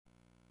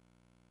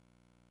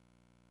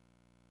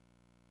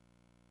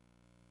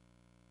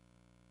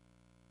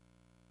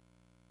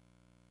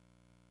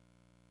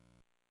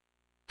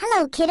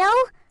Hello, kiddo.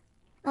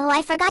 Oh,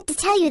 I forgot to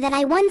tell you that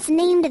I once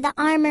named the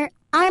armor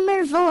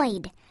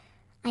Void.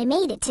 I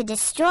made it to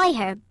destroy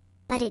her,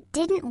 but it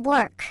didn't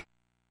work.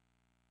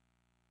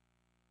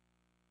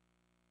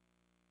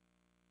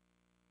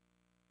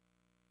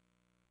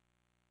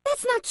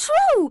 That's not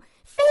true!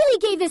 Fairy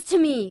gave this to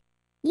me!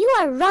 You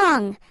are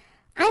wrong.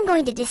 I'm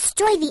going to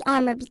destroy the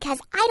armor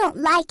because I don't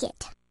like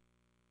it.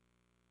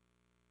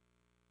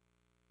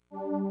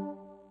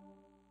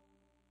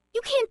 You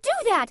can't do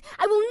that!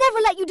 I will never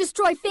let you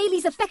destroy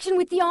Fairy's affection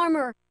with the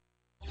armor!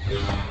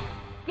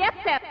 Get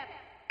set!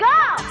 Go!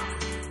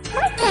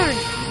 My turn!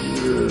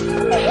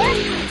 Go!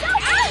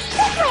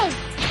 This way!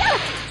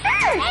 Go!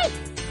 Hey!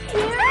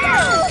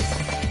 No!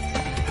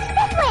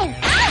 This way!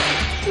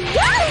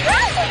 Go!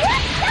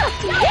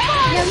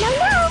 No, no,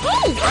 no!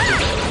 Hey!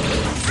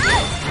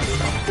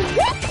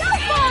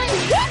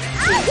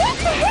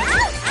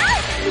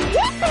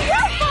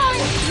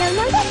 No,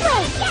 no, this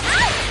way! This way!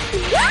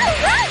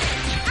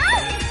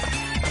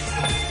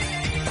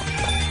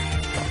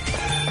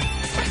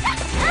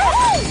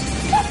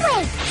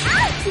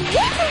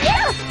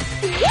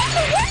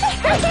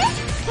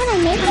 Can I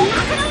make it?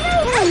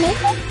 Can I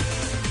make it?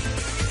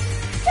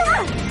 No,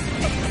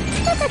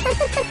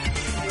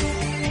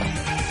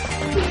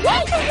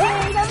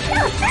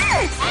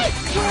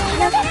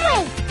 this way! No, no, no!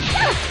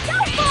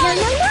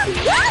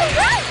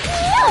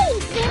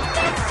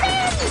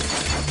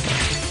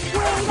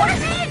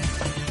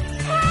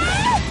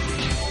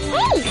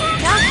 Hey!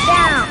 Knock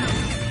down!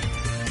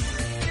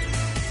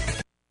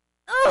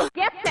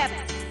 Get set!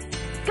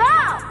 Go!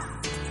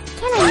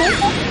 Can I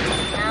make it?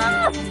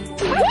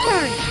 My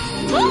turn!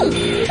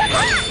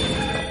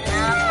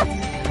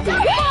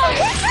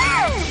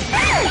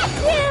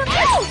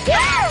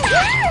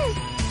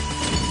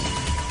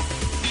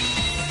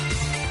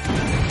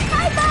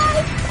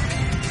 Bye-bye!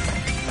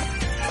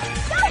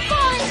 Go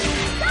for it!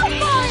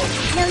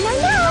 No, no,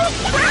 no!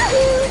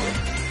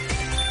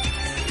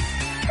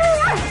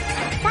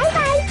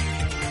 Bye-bye!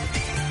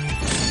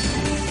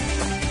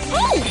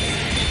 Hey!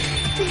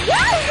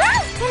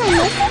 Can I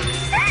make it?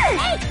 This way!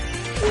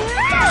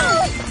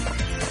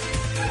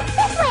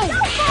 This way!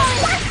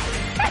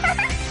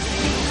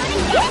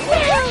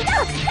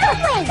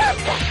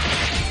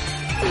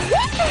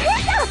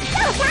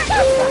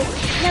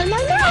 No, no,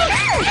 no!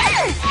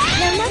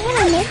 No, no, can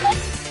I make it?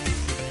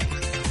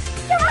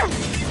 My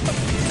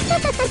turn! Go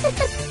for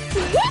it!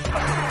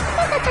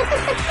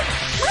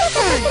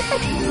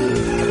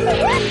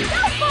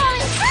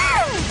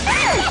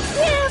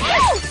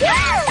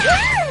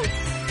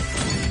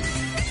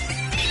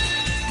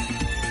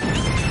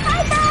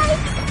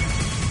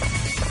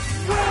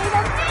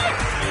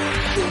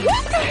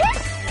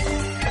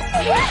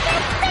 Bye-bye!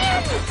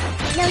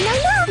 No, no,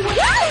 no!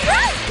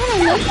 Can I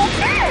make it?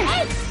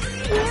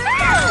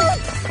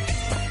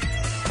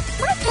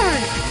 My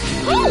turn!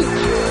 Hey! My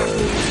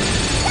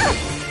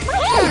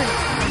turn!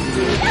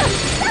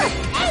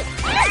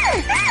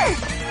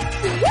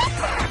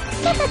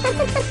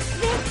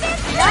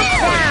 Knock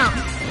down!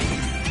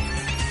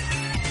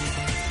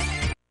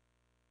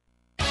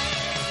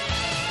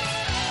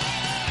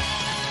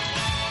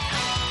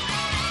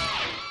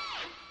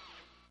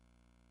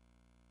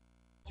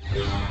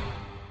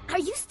 Are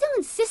you still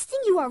insisting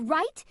you are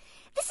right?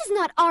 This is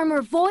not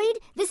Armor Void.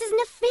 This isn't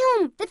a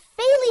film that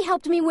Fairy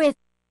helped me with.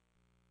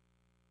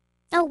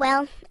 Oh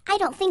well, I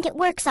don't think it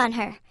works on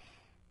her.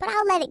 But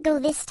I'll let it go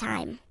this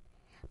time.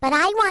 But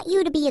I want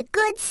you to be a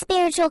good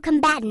spiritual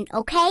combatant,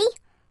 okay?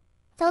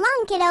 So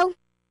long, kiddo.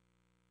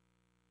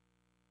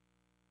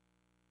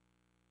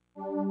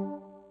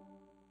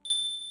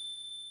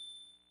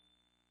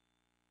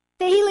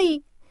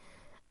 Fairy,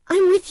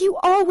 I'm with you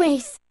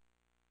always.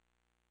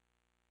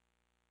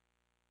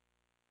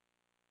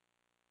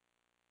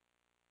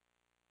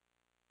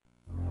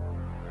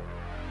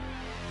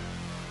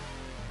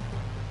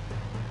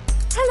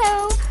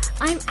 Hello!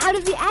 I'm out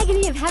of the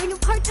agony of having a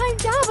part-time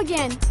job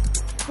again.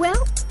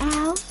 Well,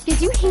 Al, did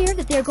you hear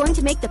that they're going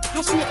to make the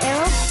Passionate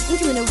Erel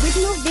into an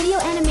original video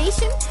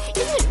animation?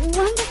 Isn't it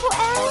wonderful,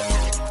 Al?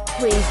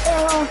 Please,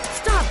 Erel,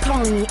 stop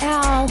calling me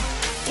Al.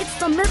 It's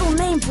the middle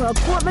name for a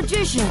court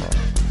magician.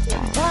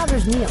 It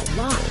bothers me a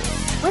lot.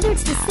 Whether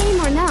it's the same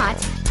or not,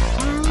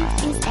 Al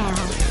is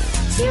Al.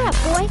 Cheer up,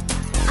 boy.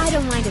 I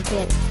don't mind a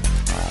bit.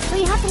 So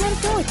you have to let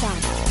it go with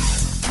that.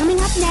 Coming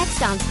up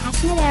next on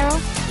Passionate Erel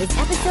is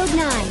Episode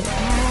 9,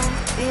 Erel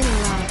in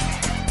Love.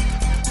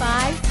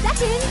 5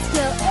 seconds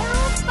till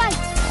Erel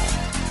fights.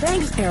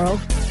 Thanks, Erel.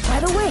 By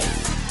the way,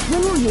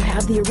 when will you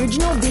have the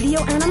original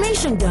video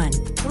animation done?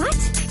 What?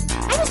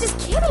 I was just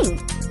kidding.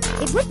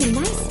 It would be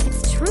nice if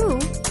it's true.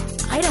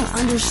 I don't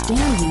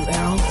understand you,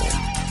 Erel.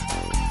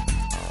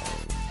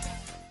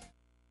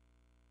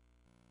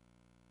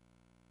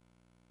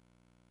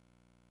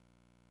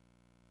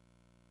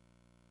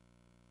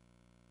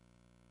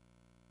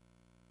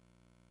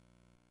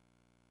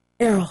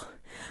 Erel,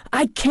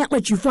 I can't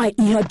let you fight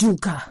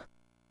Ihaduka.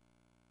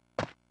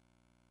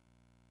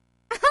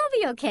 I'll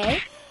be okay.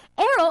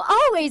 Erel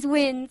always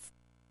wins.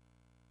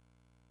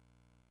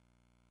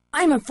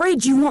 I'm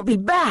afraid you won't be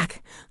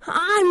back.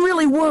 I'm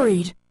really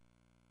worried.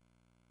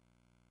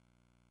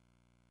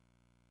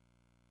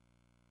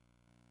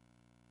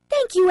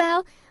 Thank you,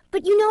 Al.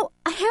 But you know,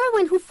 a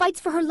heroine who fights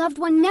for her loved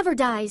one never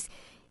dies,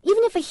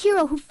 even if a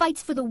hero who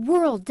fights for the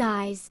world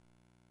dies.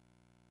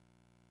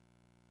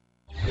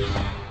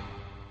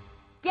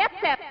 Get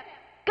set.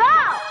 Go!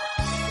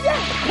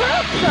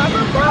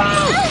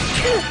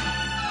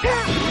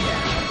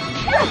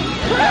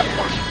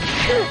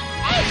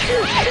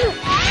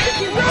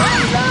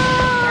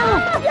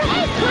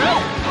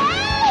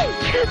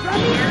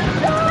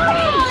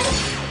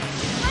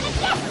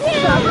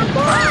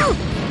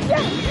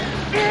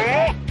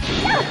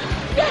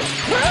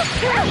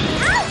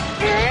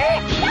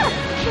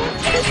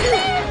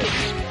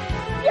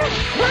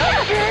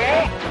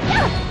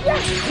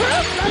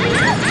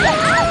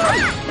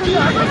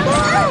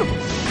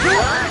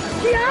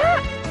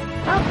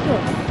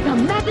 The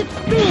magic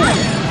spear!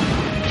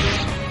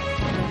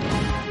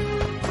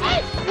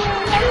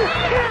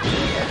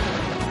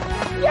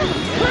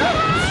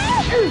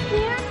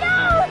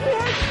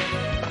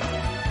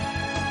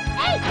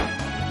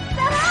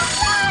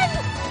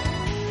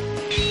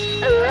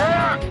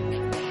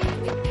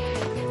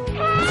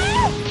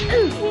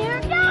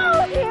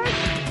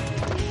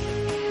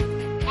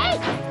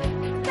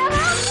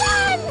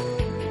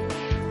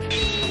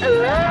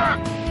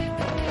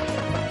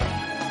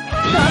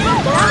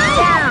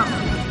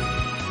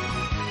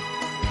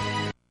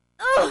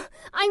 Ugh!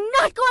 I'm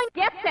not going...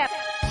 Get set.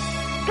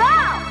 Go!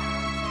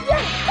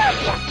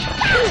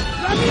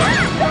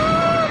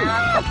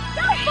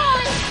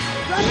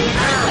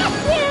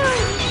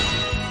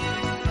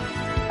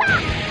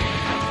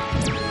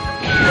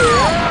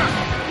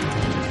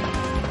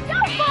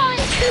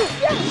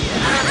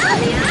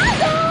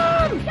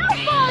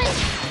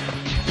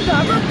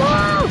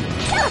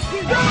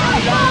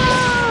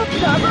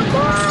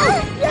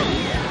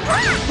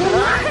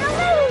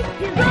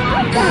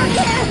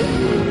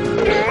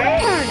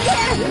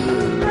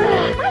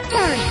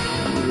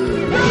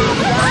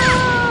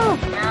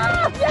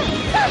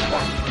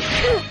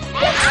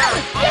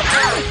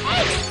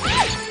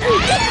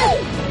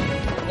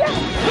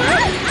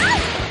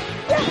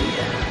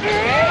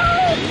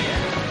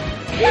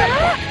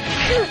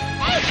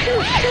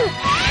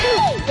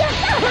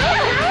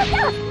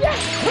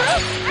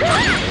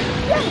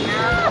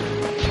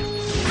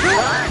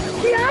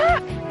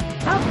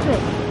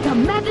 Outfit, the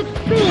magic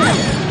spear!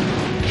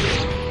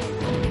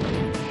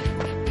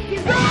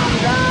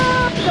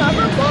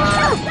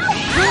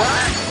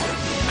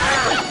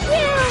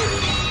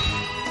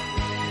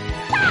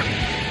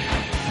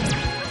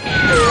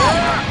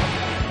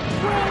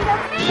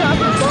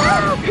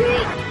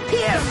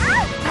 Here,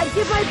 I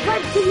give my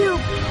pledge to you!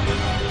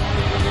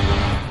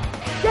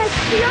 That's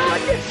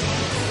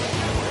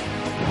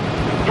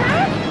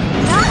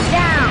Knock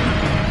down.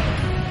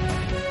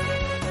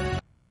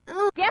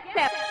 Get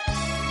set.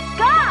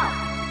 Go!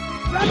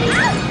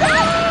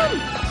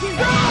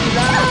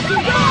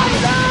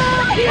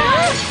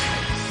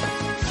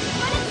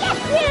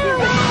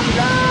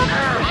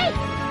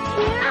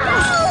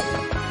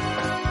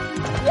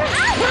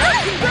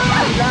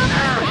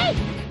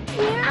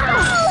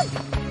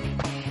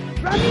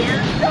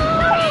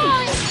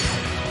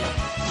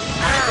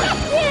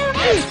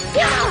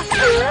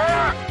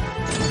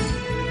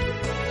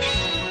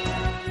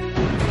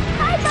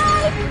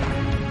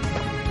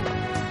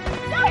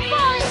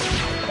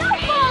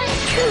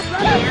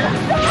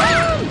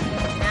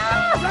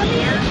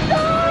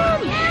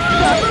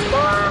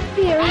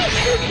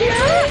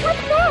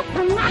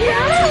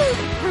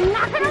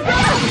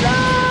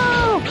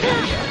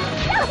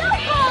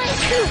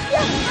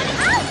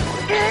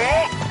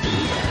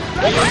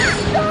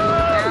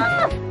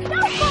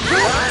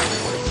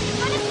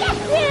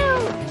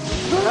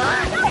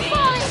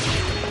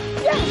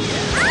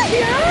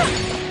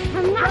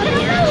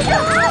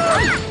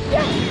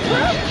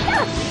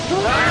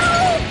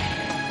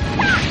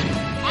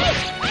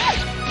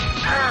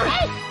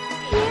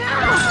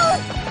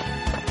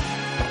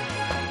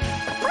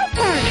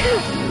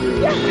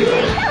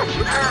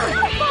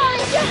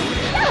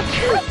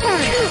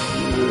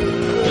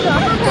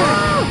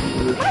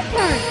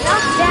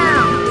 Knock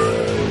down.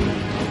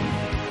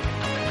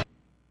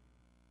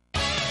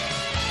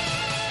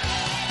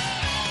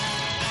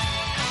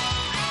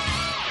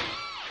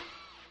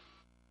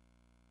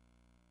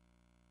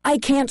 I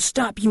can't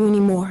stop you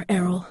anymore,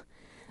 Erel.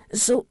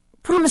 So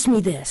promise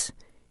me this.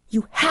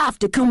 You have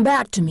to come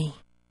back to me.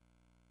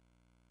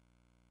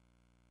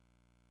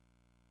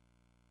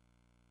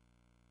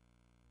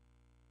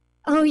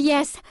 Oh,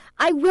 yes,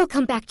 I will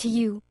come back to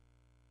you.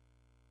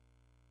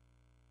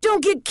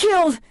 Don't get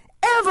killed,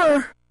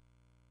 ever!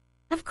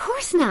 Of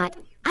course not.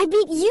 I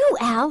beat you,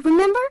 Al,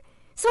 remember?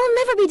 So I'll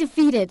never be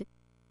defeated.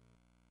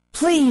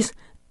 Please,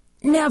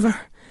 never,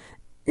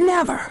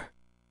 never.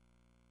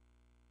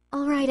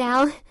 All right,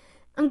 Al.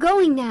 I'm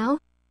going now.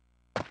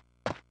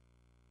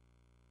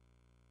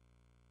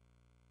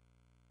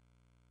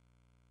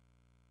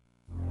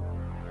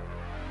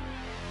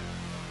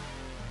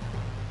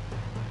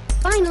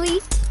 Finally,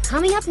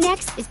 Coming up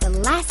next is the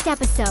last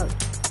episode.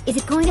 Is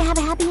it going to have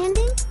a happy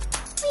ending?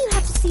 Well, you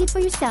have to see it for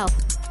yourself.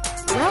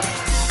 Well,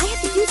 I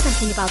have to do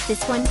something about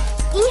this one.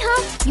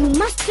 Iha, you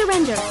must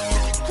surrender.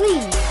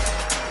 Please.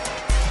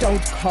 Don't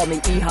call me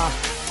Iha.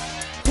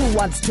 Who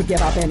wants to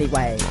give up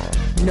anyway?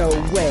 No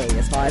way,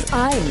 as far as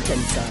I'm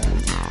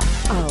concerned.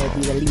 I'll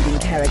be the leading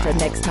character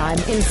next time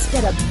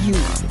instead of you.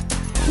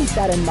 Keep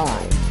that in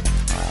mind.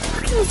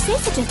 How can you say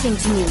such a thing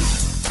to me?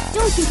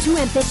 Don't be too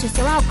ambitious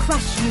or I'll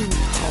crush you.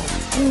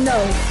 No,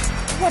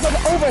 what an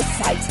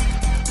oversight.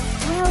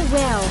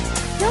 Well,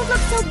 don't look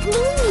so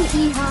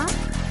gloomy,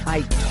 Iha.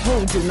 I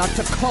told you not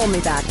to call me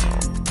that.